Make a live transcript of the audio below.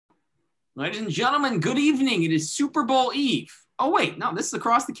Ladies and gentlemen, good evening. It is Super Bowl Eve. Oh, wait, no, this is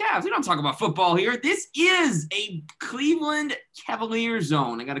across the Cavs. We don't talk about football here. This is a Cleveland Cavaliers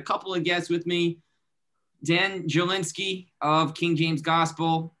zone. I got a couple of guests with me. Dan Jelinski of King James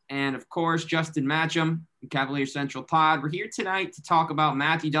Gospel, and of course, Justin Matcham, Cavalier Central Pod. We're here tonight to talk about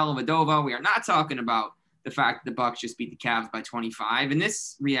Matthew Dellavedova. We are not talking about the fact that the Bucks just beat the Cavs by 25. In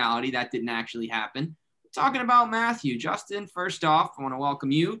this reality, that didn't actually happen. Talking about Matthew. Justin, first off, I want to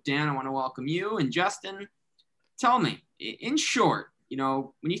welcome you. Dan, I want to welcome you. And Justin, tell me, in short,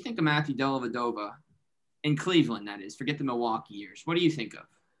 when you think of Matthew Dellavedova, in Cleveland, that is, forget the Milwaukee years, what do you think of?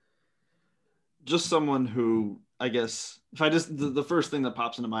 Just someone who, I guess, the first thing that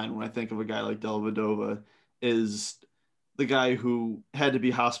pops into mind when I think of a guy like Dellavedova is the guy who had to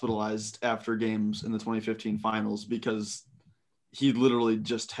be hospitalized after games in the 2015 finals because he literally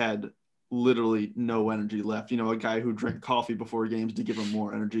just had no energy left. A guy who drank coffee before games to give him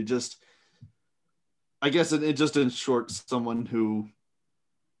more energy. Just, I guess it just in short, someone who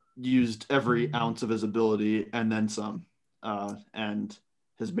used every ounce of his ability and then some, and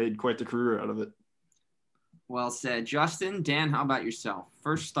has made quite the career out of it. Well said. Justin, Dan, how about yourself?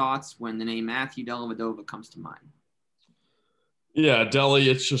 First thoughts when the name Matthew Dellavedova comes to mind. Yeah, Delly,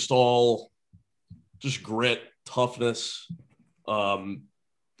 it's just all just grit, toughness,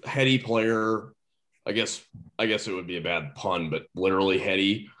 heady player. I guess it would be a bad pun, but literally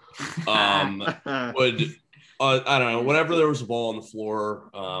heady. I don't know, whenever there was a ball on the floor,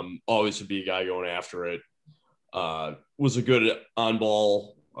 always would be a guy going after it. Was a good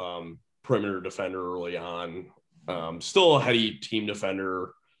on-ball perimeter defender early on. Still a heady team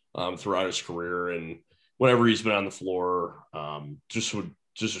defender throughout his career, and whenever he's been on the floor, just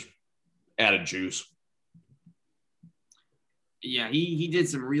added juice. Yeah, he did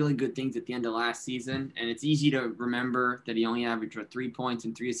some really good things at the end of last season, and it's easy to remember that he only averaged 3 points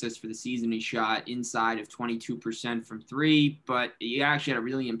and 3 assists for the season. He shot inside of 22% from three, but he actually had a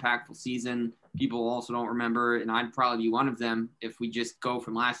really impactful season. People also don't remember, and I'd probably be one of them if we just go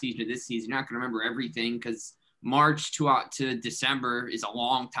from last season to this season. You're not going to remember everything because March to December is a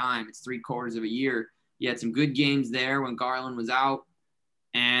long time. It's 3/4 of a year. He had some good games there when Garland was out.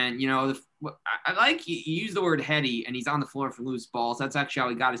 And, I like you use the word heady, and he's on the floor for loose balls. That's actually how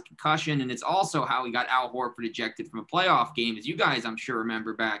he got his concussion, and it's also how he got Al Horford ejected from a playoff game, as you guys, I'm sure,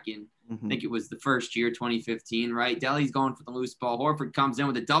 remember back in, I think it was the first year, 2015, right? Delly's going for the loose ball. Horford comes in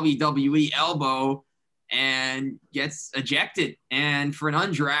with a WWE elbow and gets ejected. And for an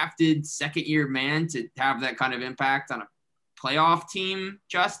undrafted second-year man to have that kind of impact on a playoff team,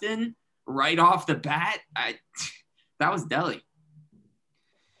 Justin, right off the bat, that was Delly.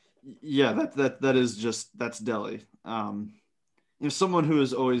 Yeah, that's Delly. Someone who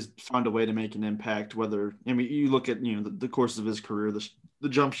has always found a way to make an impact, whether, you look at, the course of his career, the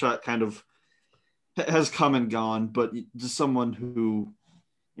jump shot kind of has come and gone, but just someone who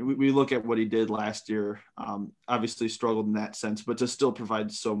we look at what he did last year, obviously struggled in that sense, but to still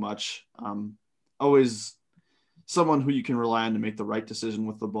provide so much. Always someone who you can rely on to make the right decision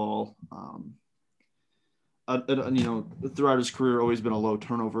with the ball. Throughout his career, always been a low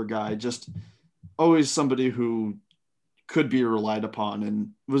turnover guy, just always somebody who could be relied upon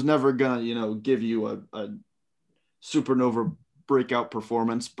and was never gonna, give you a supernova breakout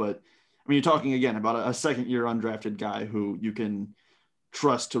performance. But you're talking again about a second year undrafted guy who you can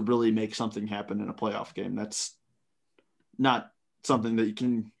trust to really make something happen in a playoff game. That's not something that you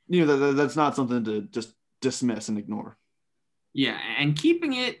can, that's not something to just dismiss and ignore. Yeah. And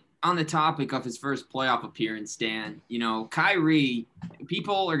keeping it on the topic of his first playoff appearance, Dan, Kyrie,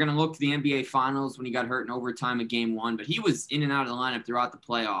 people are going to look to the NBA Finals when he got hurt in overtime of Game 1, but he was in and out of the lineup throughout the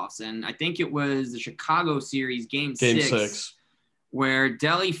playoffs. And I think it was the Chicago series, Game 6, where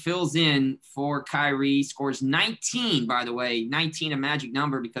Delly fills in for Kyrie, scores 19, by the way, 19 a magic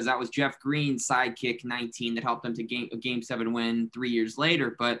number because that was Jeff Green's sidekick 19 that helped them to a Game 7 win 3 years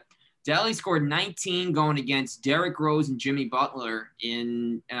later. But Delly scored 19 going against Derrick Rose and Jimmy Butler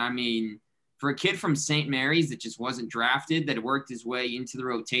for a kid from St. Mary's that just wasn't drafted, that worked his way into the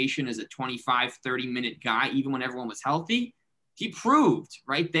rotation as a 25, 30-minute guy, even when everyone was healthy, he proved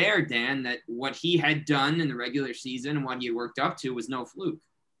right there, Dan, that what he had done in the regular season and what he had worked up to was no fluke.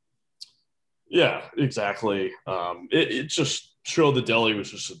 Yeah, exactly. It just showed that Delly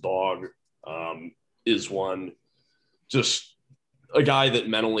was just a dog, is one. Just a guy that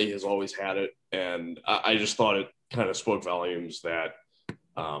mentally has always had it. And I just thought it kind of spoke volumes that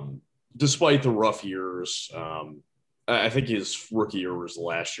despite the rough years, I think his rookie year was the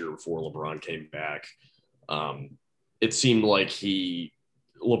last year before LeBron came back. It seemed like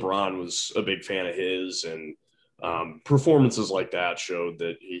LeBron was a big fan of his, and Performances like that showed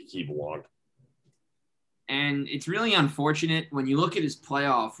that he belonged. And it's really unfortunate when you look at his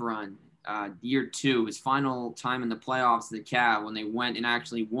playoff run, year 2, his final time in the playoffs, the Cavs, when they went and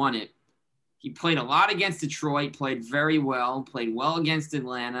actually won it. He played a lot against Detroit, played very well, played well against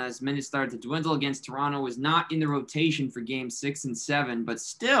Atlanta. His minutes started to dwindle against Toronto, was not in the rotation for games 6 and 7, but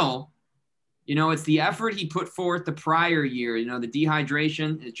still, it's the effort he put forth the prior year. The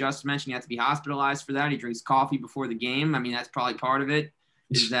dehydration, as Justin mentioned, you have to be hospitalized for that. He drinks coffee before the game. I mean, that's probably part of it,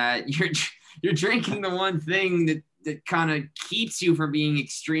 is that you're drinking the one thing that kind of keeps you from being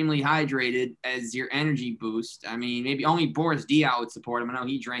extremely hydrated as your energy boost. I mean, maybe only Boris Diaw would support him. I know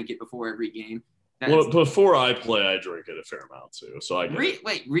he drank it before every game. Well, before I play, I drink it a fair amount too. So I get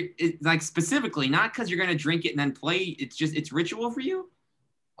like specifically, not because you're going to drink it and then play. It's ritual for you.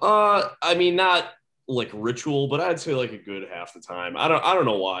 I mean, not like ritual, but I'd say like a good half the time. I don't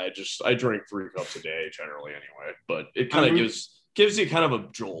know why. I drink 3 cups a day generally anyway, but it kind of gives you kind of a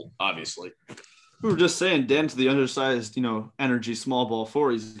jolt, obviously. We were just saying, Dan's the undersized, energy small ball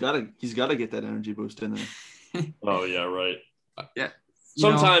 4. He's got to get that energy boost in there. Oh yeah, right. Yeah.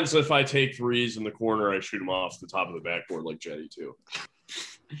 Sometimes if I take threes in the corner, I shoot them off the top of the backboard like Jetty too.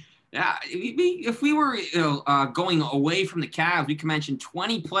 Yeah, if we were going away from the Cavs, we could mention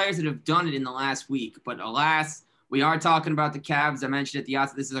 20 players that have done it in the last week. But alas, we are talking about the Cavs. I mentioned at the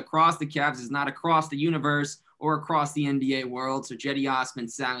outset, this is across the Cavs. It's not across the universe or across the NBA world. So Jetty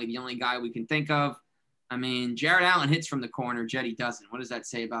Osman's sadly the only guy we can think of. I mean, Jared Allen hits from the corner. Jetty doesn't. What does that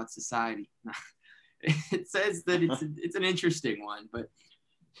say about society? It says that it's an interesting one. But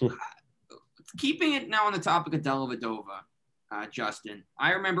keeping it now on the topic of Dellavedova, Justin,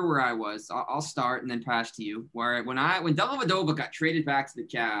 I remember where I was. I'll start and then pass to you. When Dellavedova got traded back to the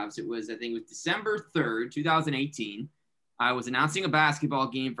Cavs, it was December 3rd, 2018. I was announcing a basketball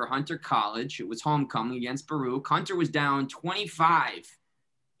game for Hunter College. It was homecoming against Baruch. Hunter was down 25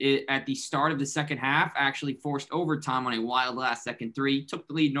 at the start of the second half, actually forced overtime on a wild last-second 3, took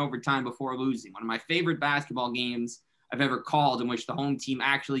the lead in overtime before losing. One of my favorite basketball games I've ever called in which the home team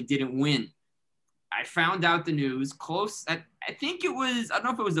actually didn't win. I found out the news I think it was, I don't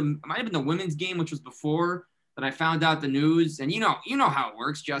know if it was it might have been the women's game, which was before that I found out the news. And you know how it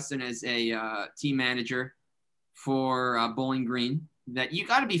works, Justin, as a team manager for Bowling Green, that you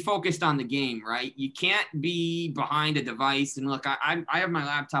got to be focused on the game, right? You can't be behind a device. And look, I have my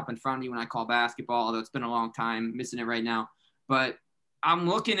laptop in front of me when I call basketball, although it's been a long time, missing it right now. But I'm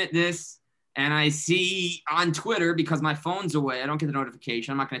looking at this and I see on Twitter, because my phone's away, I don't get the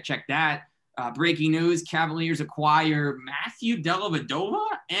notification. I'm not going to check that. Breaking news, Cavaliers acquire Matthew Dellavedova.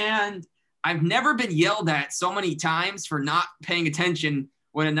 And I've never been yelled at so many times for not paying attention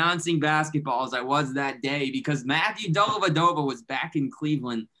when announcing basketball as I was that day, because Matthew Dellavedova was back in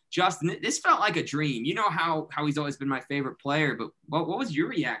Cleveland. Justin, this felt like a dream. You know how he's always been my favorite player, but what was your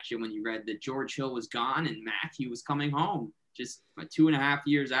reaction when you read that George Hill was gone and Matthew was coming home just 2.5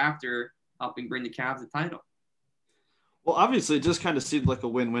 years after helping bring the Cavs the title? Well, obviously, it just kind of seemed like a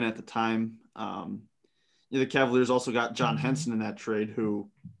win-win at the time. The Cavaliers also got John Henson in that trade, who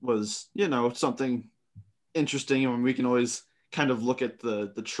was, something interesting. And we can always kind of look at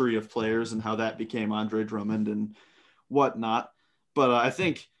the tree of players and how that became Andre Drummond and whatnot. But I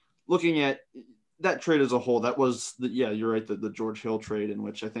think looking at that trade as a whole, that was you're right. The George Hill trade, in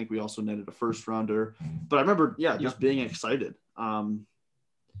which I think we also netted a first rounder, but I remember, just being excited,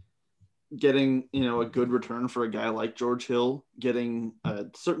 getting, a good return for a guy like George Hill, getting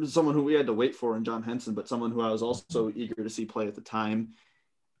someone who we had to wait for in John Henson, but someone who I was also eager to see play at the time.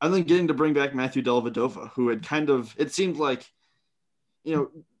 And then getting to bring back Matthew Dellavedova, who had it seemed like, the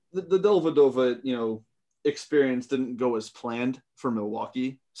Dellavedova, experience didn't go as planned for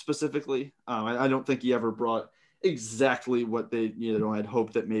Milwaukee specifically. I don't think he ever brought exactly what they, had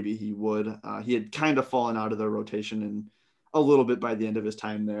hoped that maybe he would. He had kind of fallen out of their rotation and a little bit by the end of his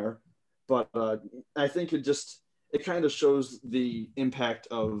time there. But I think it kind of shows the impact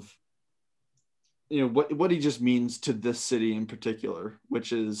of, what he just means to this city in particular,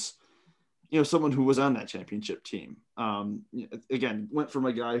 which is, someone who was on that championship team. Again, went from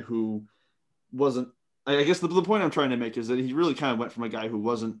a guy who wasn't, I guess the point I'm trying to make is that he really kind of went from a guy who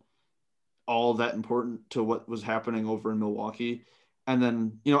wasn't all that important to what was happening over in Milwaukee. And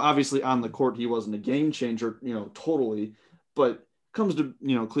then, obviously on the court, he wasn't a game changer, totally, but comes to,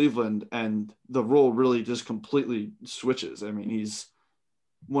 Cleveland and the role really just completely switches. I mean, he's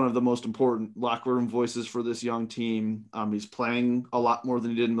one of the most important locker room voices for this young team. He's playing a lot more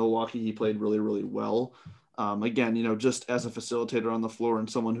than he did in Milwaukee. He played really, really well. Again, just as a facilitator on the floor and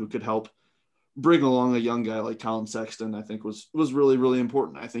someone who could help bring along a young guy like Colin Sexton, I think was really, really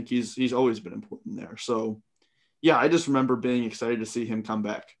important. I think he's always been important there. So, yeah, I just remember being excited to see him come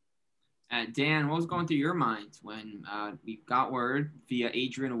back. Dan, what was going through your mind when we got word via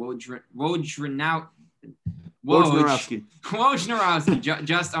Adrian Wojnarowski?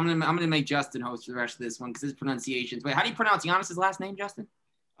 Just I'm gonna make Justin host for the rest of this one because his pronunciations. Wait, how do you pronounce Giannis's last name, Justin?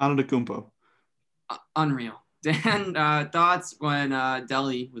 Antetokounmpo. Unreal. Dan, thoughts when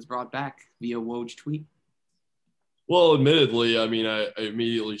Delly was brought back via Woj tweet? Well, admittedly, I mean, I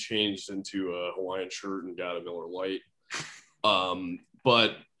immediately changed into a Hawaiian shirt and got a Miller Lite.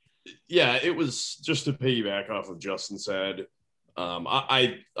 But yeah, it was just to piggyback off of Justin said.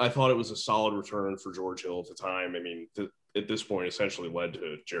 I thought it was a solid return for George Hill at the time. I mean, at this point, essentially led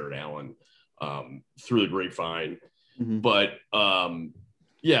to Jared Allen through the grapevine. Mm-hmm. But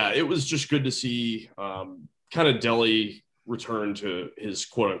yeah, it was just good to see kind of Delly return to his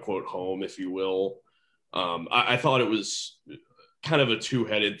quote unquote home, if you will. I thought it was kind of a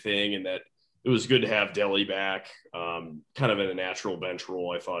two-headed thing in that it was good to have Delly back, kind of in a natural bench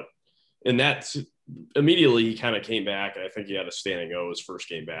role, I thought. And that immediately he kind of came back, and I think he had a standing O his first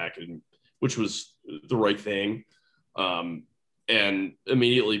game back, which was the right thing. And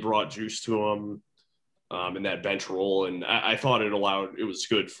immediately brought juice to him in that bench role. And I thought it was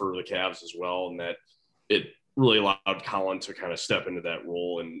good for the Cavs as well, and that it really allowed Colin to kind of step into that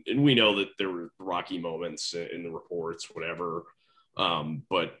role. And we know that there were rocky moments in the reports, whatever.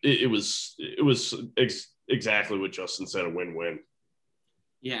 But it was exactly what Justin said, a win-win.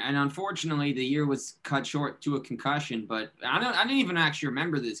 Yeah, and unfortunately, the year was cut short to a concussion. But I didn't even actually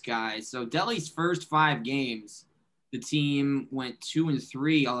remember this guy. So Delly's first 5 games, the team went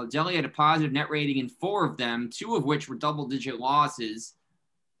 2-3. Although Delly had a positive net rating in 4 of them, 2 of which were double-digit losses.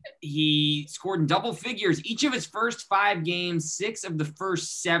 He scored in double figures each of his first 5 games, 6 of the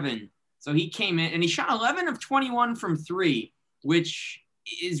first 7. So he came in and he shot 11 of 21 from 3, which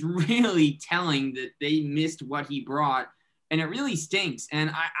is really telling that they missed what he brought. And it really stinks.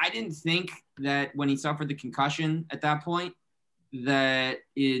 And I didn't think that when he suffered the concussion at that point, that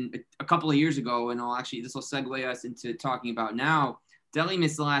in a couple of years ago, and this will segue us into talking about now, Delly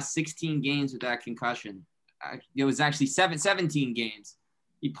missed the last 16 games with that concussion. It was actually 17 games.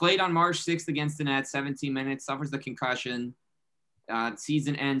 He played on March 6th against the Nets, 17 minutes, suffers the concussion.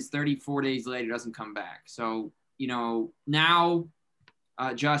 Season ends 34 days later, doesn't come back. So, now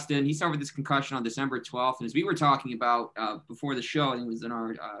Justin, he suffered this concussion on December 12th. And as we were talking about before the show, and it was in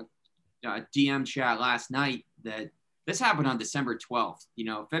our DM chat last night, that this happened on December 12th.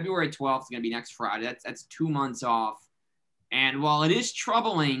 February 12th is going to be next Friday. That's 2 months off. And while it is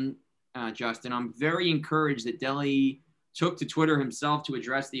troubling, Justin, I'm very encouraged that Delly took to Twitter himself to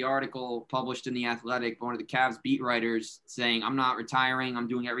address the article published in The Athletic, one of the Cavs beat writers, saying, I'm not retiring. I'm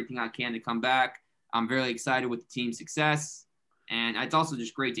doing everything I can to come back. I'm very excited with the team's success. And it's also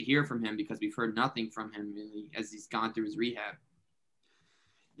just great to hear from him because we've heard nothing from him really as he's gone through his rehab.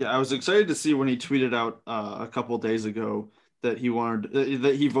 Yeah, I was excited to see when he tweeted out a couple of days ago that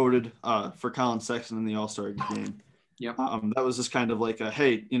he voted for Colin Sexton in the All-Star game. Yep. That was just kind of like a,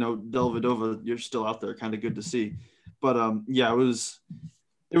 hey, Dellavedova, you're still out there, kind of good to see. But yeah, it was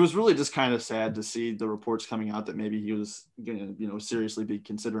really just kind of sad to see the reports coming out that maybe he was going to, seriously be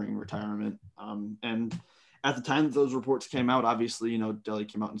considering retirement. And at the time that those reports came out, obviously, Delly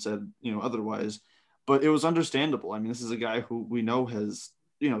came out and said, otherwise, but it was understandable. I mean, this is a guy who we know has,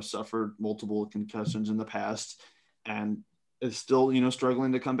 suffered multiple concussions in the past and is still,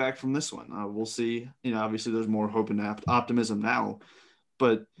 struggling to come back from this one. We'll see. Obviously there's more hope and optimism now,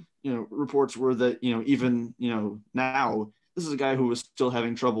 but, reports were that, even, now this is a guy who was still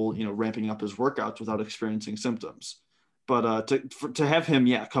having trouble, ramping up his workouts without experiencing symptoms. But to have him,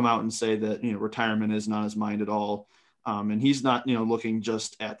 come out and say that, retirement is not on his mind at all. And he's not, looking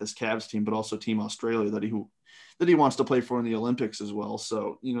just at this Cavs team, but also Team Australia that he wants to play for in the Olympics as well.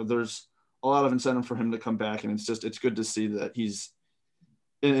 So, there's a lot of incentive for him to come back. And it's good to see that he's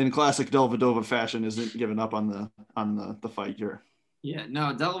in classic Dellavedova fashion, isn't giving up on the fight here. Yeah,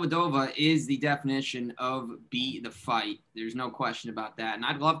 no, Dellavedova is the definition of be the fight. There's no question about that. And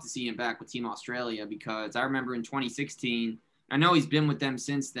I'd love to see him back with Team Australia because I remember in 2016, I know he's been with them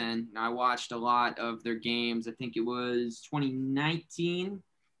since then. I watched a lot of their games. I think it was 2019.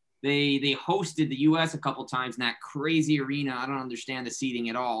 They hosted the U.S. a couple times in that crazy arena. I don't understand the seating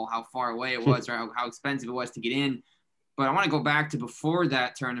at all, how far away it was or how expensive it was to get in. But I want to go back to before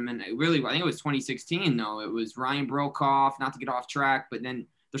that tournament. I think it was 2016, though. It was Ryan Brokoff, not to get off track, but then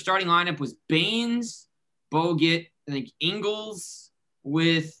their starting lineup was Baines, Bogut, I think Ingles,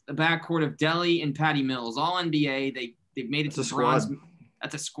 with a backcourt of Delly and Patty Mills, all NBA. They've made it to the bronze.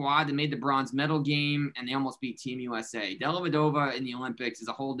 That's a squad that made the bronze medal game, and they almost beat Team USA. Dellavedova in the Olympics is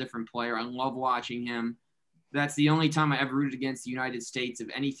a whole different player. I love watching him. That's the only time I ever rooted against the United States of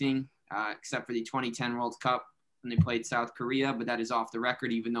anything, except for the 2010 World Cup when they played South Korea. But that is off the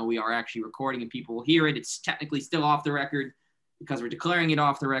record, even though we are actually recording and people will hear it. It's technically still off the record because we're declaring it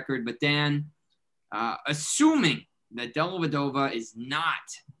off the record. But Dan, assuming that Dellavedova is not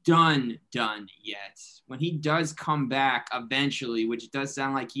done yet, when he does come back eventually, which it does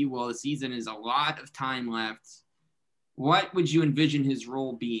sound like he will, the season is a lot of time left. What would you envision his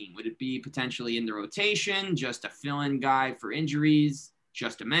role being? Would it be potentially in the rotation, just a fill-in guy for injuries,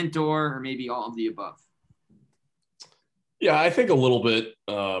 just a mentor, or maybe all of the above? Yeah, I think a little bit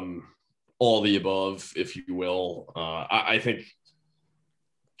all of the above, if you will. I think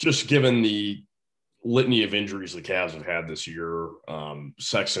just given the litany of injuries the Cavs have had this year,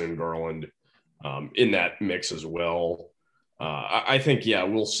 Sexton and Garland in that mix as well. I think, yeah,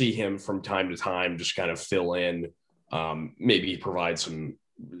 we'll see him from time to time just kind of fill in, maybe provide some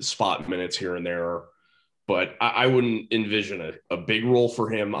spot minutes here and there. But I wouldn't envision a big role for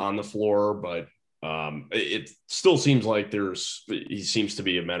him on the floor, but it still seems like he seems to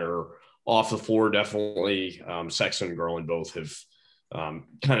be a mentor off the floor. Definitely Sexton and Garland both have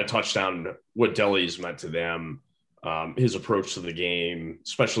kind of touched on what Delly's meant to them, his approach to the game,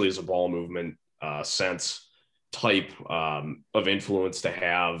 especially as a ball movement sense type of influence to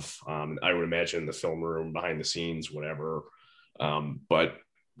have. I would imagine in the film room, behind the scenes, whatever. But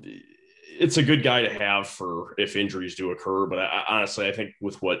it's a good guy to have for if injuries do occur. But honestly, I think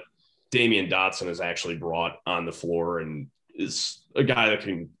with what Damian Dotson has actually brought on the floor and is a guy that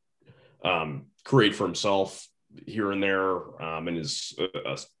can create for himself here and there, and is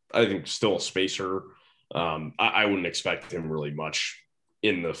I think still a spacer. I wouldn't expect him really much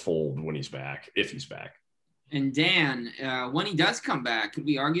in the fold when he's back, if he's back. And Dan, when he does come back, could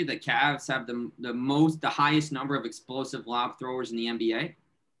we argue that Cavs have the highest number of explosive lob throwers in the NBA?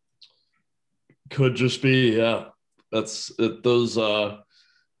 Could just be, yeah. Those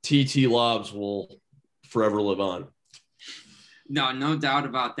TT lobs will forever live on. No doubt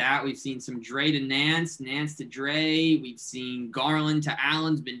about that. We've seen some Dre to Nance, Nance to Dre. We've seen Garland to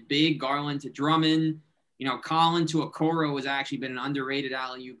Allen's been big, Garland to Drummond. Colin to Okoro has actually been an underrated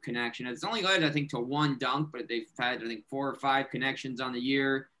alley-oop connection. It's only led, I think, to one dunk, but they've had, I think, 4 or 5 connections on the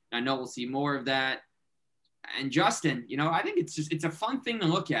year. I know we'll see more of that. And Justin, I think it's a fun thing to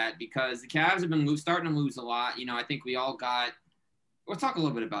look at because the Cavs have been starting to lose a lot. I think we'll talk a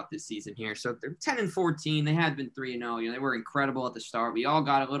little bit about this season here. So they're 10-14. They had been 3-0. They were incredible at the start. We all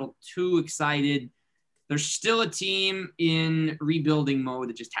got a little too excited. There's still a team in rebuilding mode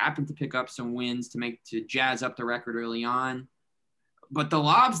that just happened to pick up some wins to jazz up the record early on. But the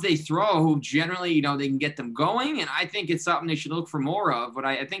lobs they throw, generally, they can get them going. And I think it's something they should look for more of. But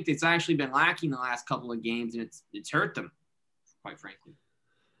I think it's actually been lacking the last couple of games, and it's hurt them, quite frankly.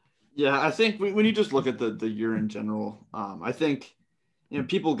 Yeah, I think when you just look at the year in general, I think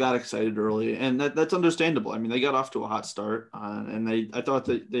people got excited early, and that's understandable. I mean, they got off to a hot start, and I thought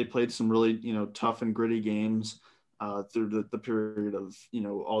that they played some really tough and gritty games through the period of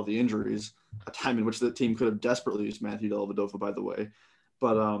all the injuries, a time in which the team could have desperately used Matthew Dellavedova, by the way.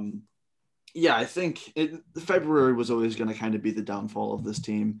 But yeah, I think February was always going to kind of be the downfall of this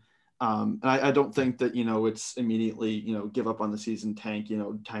team. And I don't think that, it's immediately, give up on the season, tank,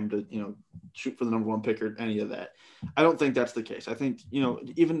 time to, shoot for the number 1 pick or any of that. I don't think that's the case. I think,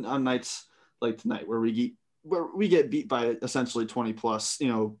 even on nights like tonight where we get beat by essentially 20 plus,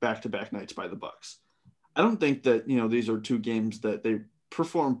 back-to-back nights by the Bucks. I don't think that, these are 2 games that they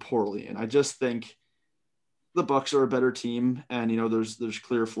perform poorly. And I just think the Bucks are a better team. And, there's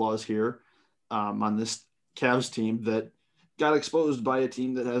clear flaws here on this Cavs team that got exposed by a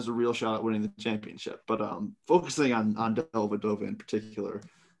team that has a real shot at winning the championship. But focusing on Dellavedova in particular,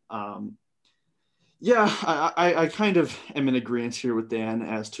 yeah, I kind of am in agreement here with Dan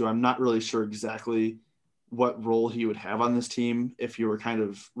as to I'm not really sure exactly what role he would have on this team if you were kind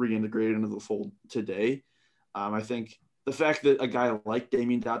of reintegrated into the fold today. I think the fact that a guy like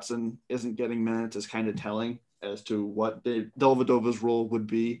Damian Dotson isn't getting minutes is kind of telling as to what Dellavedova's role would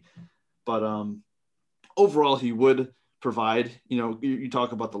be. But overall, he would provide, you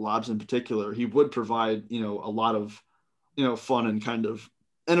talk about the lobs in particular, he would provide, a lot of, fun and kind of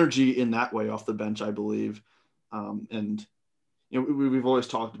energy in that way off the bench, I believe. And, we've always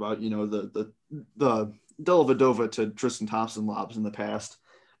talked about, the Dellavedova to Tristan Thompson lobs in the past,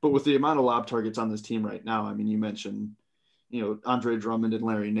 but with the amount of lob targets on this team right now, I mean, you mentioned, Andre Drummond and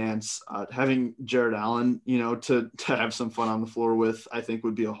Larry Nance, having Jared Allen, to have some fun on the floor with, I think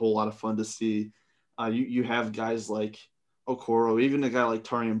would be a whole lot of fun to see. You have guys like Okoro, even a guy like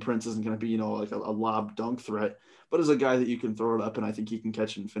Taurean Prince isn't going to be, like a lob dunk threat, but as a guy that you can throw it up and I think he can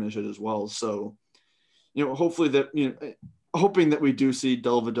catch and finish it as well. So, hopefully that, hoping that we do see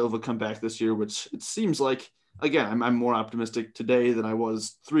Dellavedova come back this year, which it seems like, again, I'm more optimistic today than I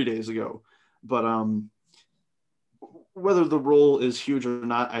was 3 days ago. But whether the role is huge or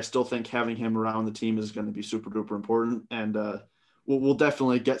not, I still think having him around the team is going to be super duper important. And we'll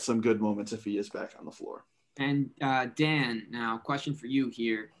definitely get some good moments if he is back on the floor. And Dan, now question for you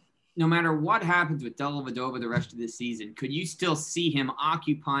here. No matter what happens with Dellavedova the rest of this season, could you still see him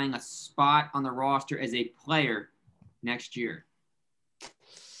occupying a spot on the roster as a player next year?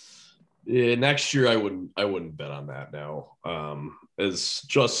 Yeah, next year I wouldn't bet on that now. As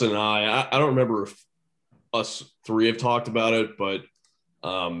Justin and I don't remember if us three have talked about it, but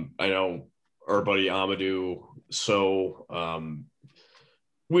I know our buddy Amadou. So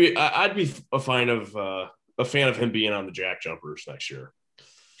I'd be a fan of him being on the Jack Jumpers next year.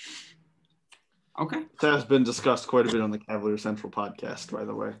 Okay. That has been discussed quite a bit on the Cavalier Central podcast, by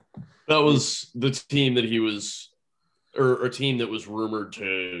the way. That was the team that he was, or a team that was rumored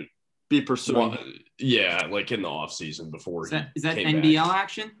to be pursuing. Yeah, like in the off season before. Is that NBL back.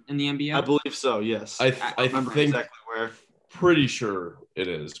 Action in the NBL? I believe so. Yes. I remember think exactly where. Pretty sure it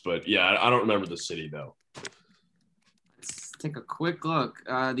is, but yeah, I don't remember the city though. Let's take a quick look.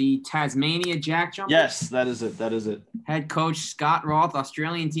 The Tasmania Jack Jumpers. Yes, that is it. That is it. Head coach Scott Roth,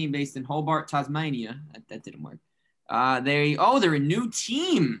 Australian team based in Hobart, Tasmania. That didn't work. They're a new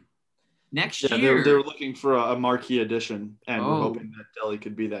team next year. They're looking for a marquee addition, and we're hoping that Delhi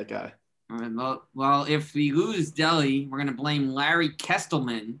could be that guy. Well, if we lose Delhi, we're going to blame Larry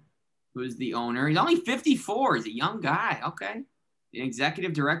Kestelman, who's the owner. He's only 54. He's a young guy. Okay. The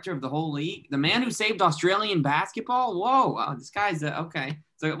executive director of the whole league. The man who saved Australian basketball. Whoa. This guy's okay.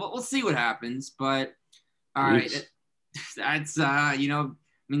 So we'll see what happens. But all right. That's, the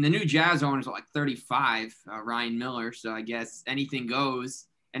new Jazz owners are like 35, Ryan Miller. So I guess anything goes.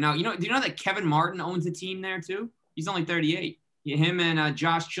 And now, do you know that Kevin Martin owns a team there too? He's only 38. Him and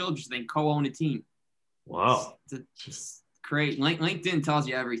Josh Childress, they co-own a team. Wow. It's great. LinkedIn tells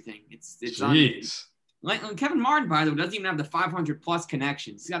you everything. It's Jeez. Kevin Martin, by the way, doesn't even have the 500 plus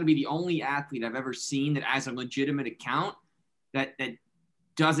connections. He's got to be the only athlete I've ever seen that has a legitimate account that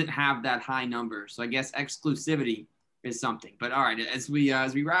doesn't have that high number. So I guess exclusivity is something. But all right, as we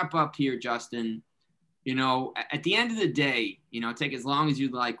wrap up here, Justin, at the end of the day, take as long as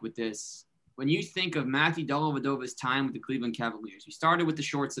you'd like with this. When you think of Matthew Dellavedova's time with the Cleveland Cavaliers, we started with the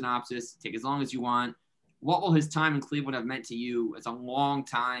short synopsis. Take as long as you want. What will his time in Cleveland have meant to you? It's a long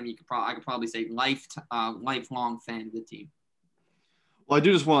time. I could probably say lifelong fan of the team. Well, I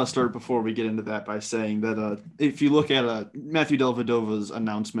do just want to start before we get into that by saying that if you look at Matthew Dellavedova's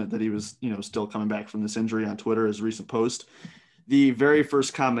announcement that he was, still coming back from this injury on Twitter, his recent post, the very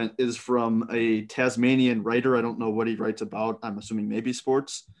first comment is from a Tasmanian writer. I don't know what he writes about. I'm assuming maybe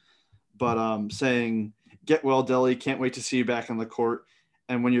sports, but saying, "Get well, Delly. Can't wait to see you back on the court.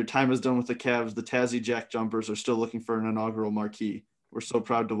 And when your time is done with the Cavs, the Tassie Jack Jumpers are still looking for an inaugural marquee.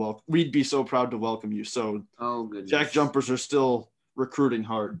 We'd be so proud to welcome you." So Jack Jumpers are still recruiting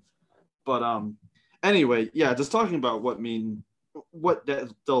hard. But anyway, yeah, just talking about what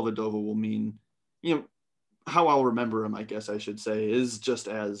Dellavedova will mean, how I'll remember him, I guess I should say, is just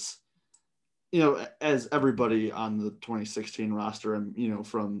as, as everybody on the 2016 roster, and,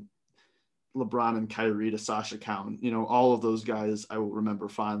 from LeBron and Kyrie to Sasha Cowan, all of those guys I will remember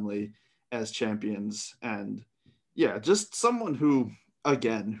fondly as champions. And yeah, just someone who I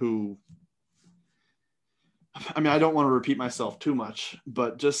don't want to repeat myself too much,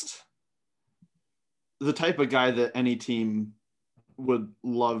 but just the type of guy that any team would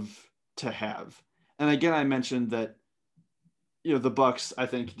love to have. And again, I mentioned that, the Bucks, I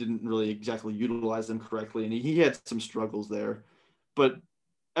think, didn't really exactly utilize them correctly. And he had some struggles there, but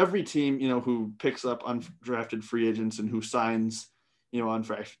every team, who picks up undrafted free agents and who signs,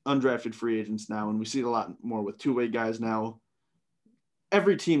 undrafted free agents now, and we see it a lot more with two-way guys now,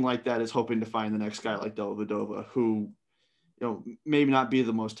 every team like that is hoping to find the next guy like Dellavedova, who, maybe not be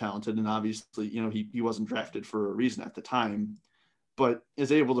the most talented. And obviously, he wasn't drafted for a reason at the time, but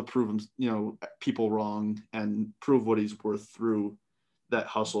is able to prove him, people wrong and prove what he's worth through that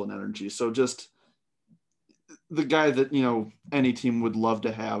hustle and energy. So just the guy that, any team would love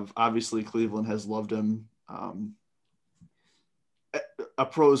to have. Obviously, Cleveland has loved him. A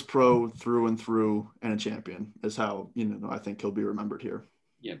pro's pro through and through, and a champion is how, I think he'll be remembered here.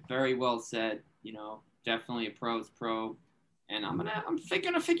 Yeah, very well said. Definitely a pro's pro. And I'm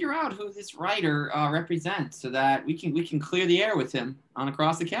gonna figure out who this writer represents so that we can clear the air with him on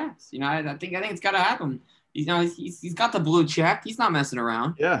Across the Cavs. I think it's got to happen. He's got the blue check. He's not messing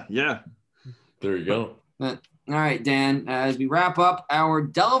around. Yeah. There you go. All right, Dan. As we wrap up our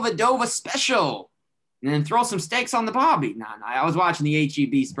Dellavedova special, and then throw some steaks on the barbie. No, I was watching the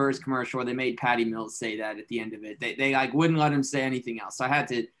HEB Spurs commercial where they made Patty Mills say that at the end of it. They like wouldn't let him say anything else. So I had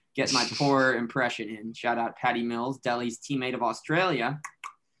to get my poor impression in. Shout out Patty Mills, Delly's teammate of Australia.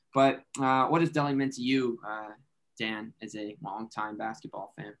 But what has Delly meant to you, Dan, as a longtime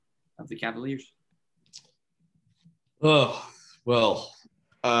basketball fan of the Cavaliers? Oh, well,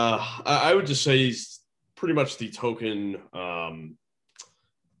 I would just say he's pretty much the token,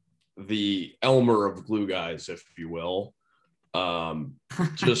 the Elmer of glue guys, if you will.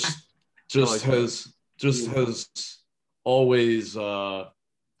 Just like has always, again,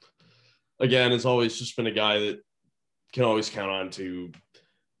 has always just been a guy that can always count on to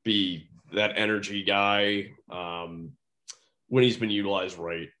be that energy guy. When he's been utilized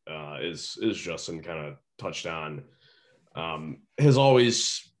right, is Justin kind of touched on. Has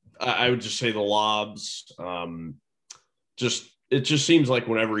always, I would just say the lobs, it just seems like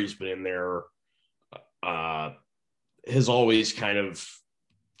whenever he's been in there, has always kind of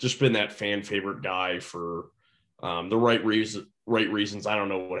just been that fan favorite guy for the right reasons. I don't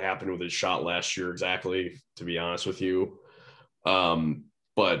know what happened with his shot last year exactly, to be honest with you.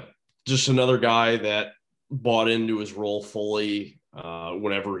 But just another guy that bought into his role fully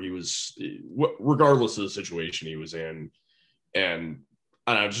whenever he was, regardless of the situation he was in. And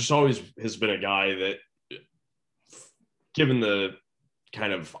I don't know, just always has been a guy that, given the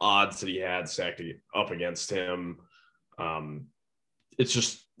kind of odds that he had stacked up against him,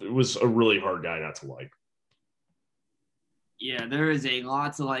 it was a really hard guy not to like. Yeah, there is a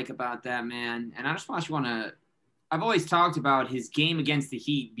lot to like about that, man. And I just want to I've always talked about his game against the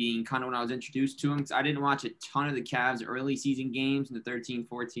Heat being kind of when I was introduced to him, because I didn't watch a ton of the Cavs early season games in the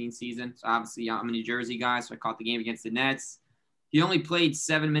 13-14 season. So obviously I'm a New Jersey guy, so I caught the game against the Nets. He only played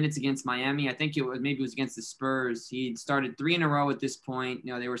 7 minutes against Miami. I think maybe it was against the Spurs. He started 3 in a row at this point.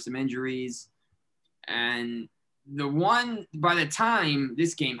 You know, there were some injuries. And by the time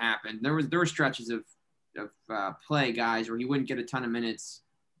this game happened, there were stretches of play, guys, where he wouldn't get a ton of minutes.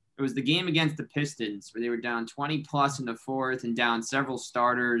 It was the game against the Pistons where they were down 20 plus in the fourth and down several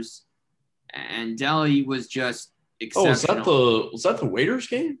starters. And Delly was just exceptional. Oh, was that the Waiters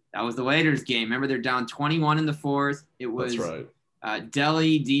game? That was the Waiters game. Remember, they're down 21 in the fourth. It was That's right.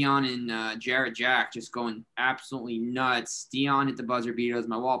 Delly, Dion, and Jarrett Jack just going absolutely nuts. Dion hit the buzzer beater. It was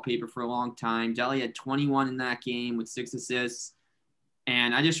my wallpaper for a long time. Delly had 21 in that game with 6 assists.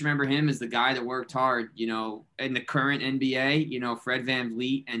 And I just remember him as the guy that worked hard, you know, in the current NBA. You know, Fred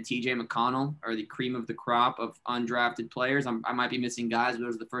VanVleet and TJ McConnell are the cream of the crop of undrafted players. I might be missing guys, but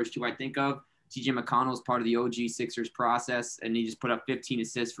those are the first two I think of. TJ McConnell is part of the OG Sixers process, and he just put up 15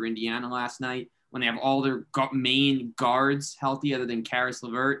 assists for Indiana last night when they have all their main guards healthy other than Karis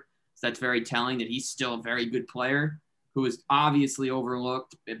LeVert. So that's very telling that he's still a very good player who was obviously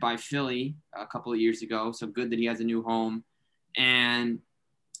overlooked by Philly a couple of years ago. So good that he has a new home. And,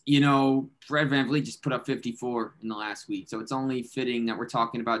 you know, Fred VanVleet just put up 54 in the last week. So it's only fitting that we're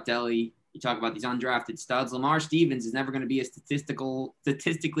talking about Delly. You talk about these undrafted studs. Lamar Stevens is never going to be a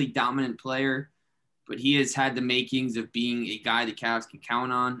statistically dominant player, but he has had the makings of being a guy the Cavs can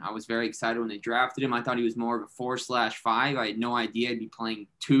count on. I was very excited when they drafted him. I thought he was more of a 4/5. I had no idea he'd be playing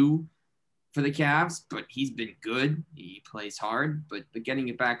 2 for the Cavs, but he's been good. He plays hard. But getting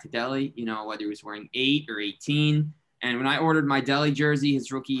it back to Delly, you know, whether he was wearing 8 or 18. And when I ordered my Delly jersey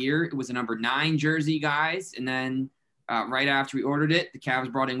his rookie year, it was a number 9 jersey, guys. And then right after we ordered it, the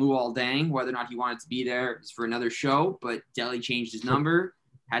Cavs brought in Luol Deng. Whether or not he wanted to be there is for another show, but Delly changed his number,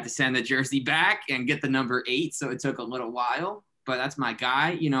 had to send the jersey back and get the number 8. So it took a little while, but that's my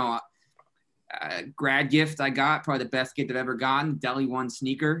guy. You know, grad gift I got, probably the best gift I've ever gotten. Delly 1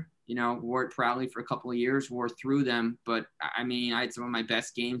 sneaker, you know, wore it proudly for a couple of years, wore through them. But I mean, I had some of my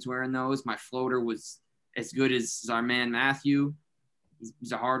best games wearing those. My floater was as good as our man Matthew.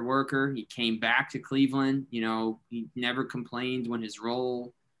 He's a hard worker. He came back to Cleveland. You know, he never complained when his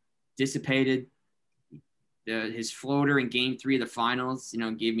role dissipated. His floater in game 3 of the finals, you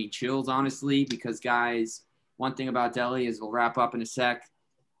know, gave me chills, honestly, because, guys, one thing about Delly is we'll wrap up in a sec.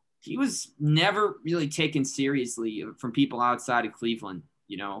 He was never really taken seriously from people outside of Cleveland.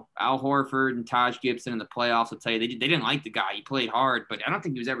 You know, Al Horford and Taj Gibson in the playoffs will tell you they didn't like the guy. He played hard, but I don't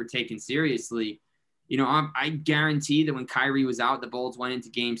think he was ever taken seriously. You know, I guarantee that when Kyrie was out, the Bulls went into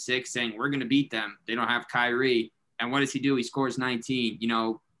game 6 saying, we're going to beat them. They don't have Kyrie. And what does he do? He scores 19, you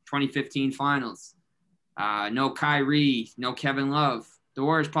know, 2015 finals. No Kyrie, no Kevin Love. The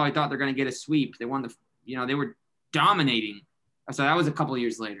Warriors probably thought they're going to get a sweep. They won they were dominating. So that was a couple of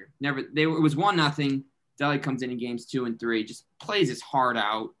years later. It was 1-0. Delly comes in games 2 and 3, just plays his heart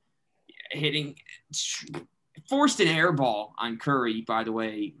out, forced an air ball on Curry, by the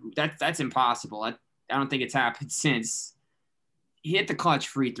way. That's impossible. I don't think it's happened since. He hit the clutch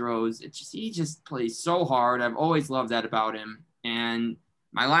free throws. He just plays so hard. I've always loved that about him. And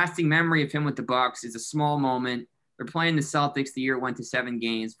my lasting memory of him with the Bucks is a small moment. They're playing the Celtics the year it went to 7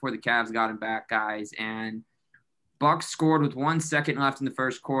 games before the Cavs got him back, guys. And Bucks scored with 1 second left in the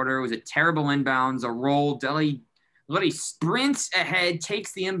first quarter. It was a terrible inbounds, a roll. Delly sprints ahead,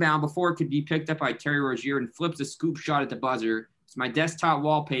 takes the inbound before it could be picked up by Terry Rozier and flips a scoop shot at the buzzer. It's my desktop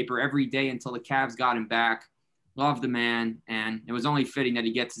wallpaper every day until the Cavs got him back. Love the man, and it was only fitting that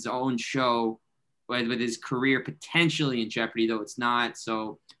he gets his own show with his career potentially in jeopardy, though it's not.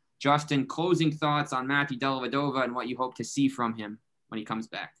 So, Justin, closing thoughts on Matthew Dellavedova and what you hope to see from him when he comes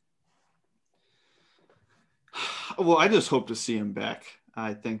back. Well, I just hope to see him back.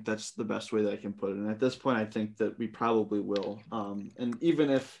 I think that's the best way that I can put it. And at this point, I think that we probably will. And even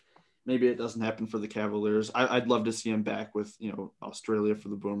if maybe it doesn't happen for the Cavaliers, I'd love to see him back with, Australia for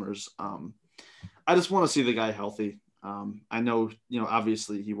the Boomers. I just want to see the guy healthy. I know,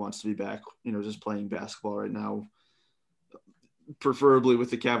 obviously he wants to be back, just playing basketball right now, preferably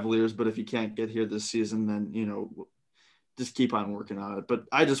with the Cavaliers. But if he can't get here this season, then, just keep on working on it. But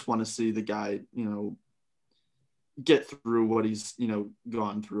I just want to see the guy, get through what he's,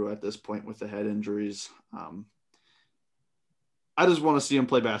 gone through at this point with the head injuries. I just want to see him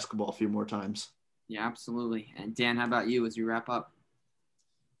play basketball a few more times. Yeah, absolutely. And Dan, how about you as we wrap up?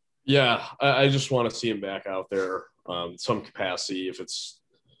 Yeah, I just want to see him back out there, some capacity, if it's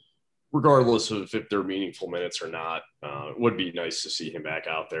regardless of if they're meaningful minutes or not. It would be nice to see him back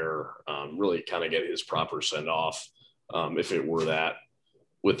out there, really kind of get his proper send off, if it were that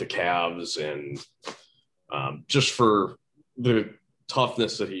with the Cavs, and just for the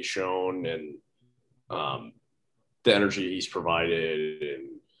toughness that he's shown and the energy he's provided, and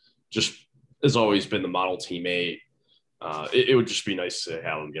just has always been the model teammate. It would just be nice to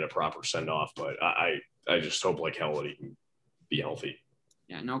have him get a proper send-off, but I just hope like hell that he can be healthy.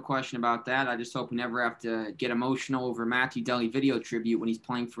 Yeah, no question about that. I just hope we never have to get emotional over Matthew Delly video tribute when he's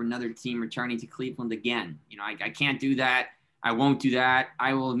playing for another team returning to Cleveland again. I can't do that. I won't do that.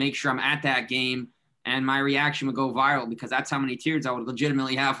 I will make sure I'm at that game, and my reaction would go viral, because that's how many tears I would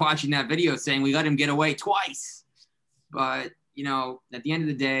legitimately have watching that video saying we let him get away twice. But, at the end of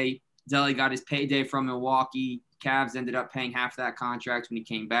the day, Delly got his payday from Milwaukee. Cavs ended up paying half that contract when he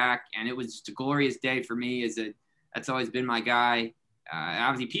came back, and it was just a glorious day for me. That's always been my guy.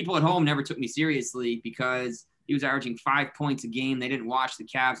 Obviously, people at home never took me seriously because he was averaging 5 points a game. They didn't watch the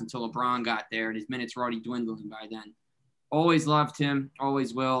Cavs until LeBron got there, and his minutes were already dwindling by then. Always loved him,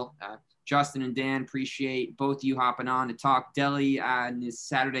 always will. Justin and Dan, appreciate both of you hopping on to talk Delly on this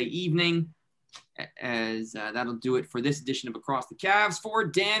Saturday evening. As that'll do it for this edition of Across the Cavs. For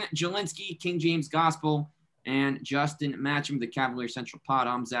Dan Jelinski, King James Gospel, and Justin Matcham, the Cavalier Central Pod,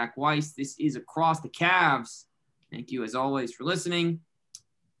 I'm Zach Weiss. This is Across the Cavs. Thank you, as always, for listening.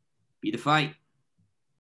 Be the fight.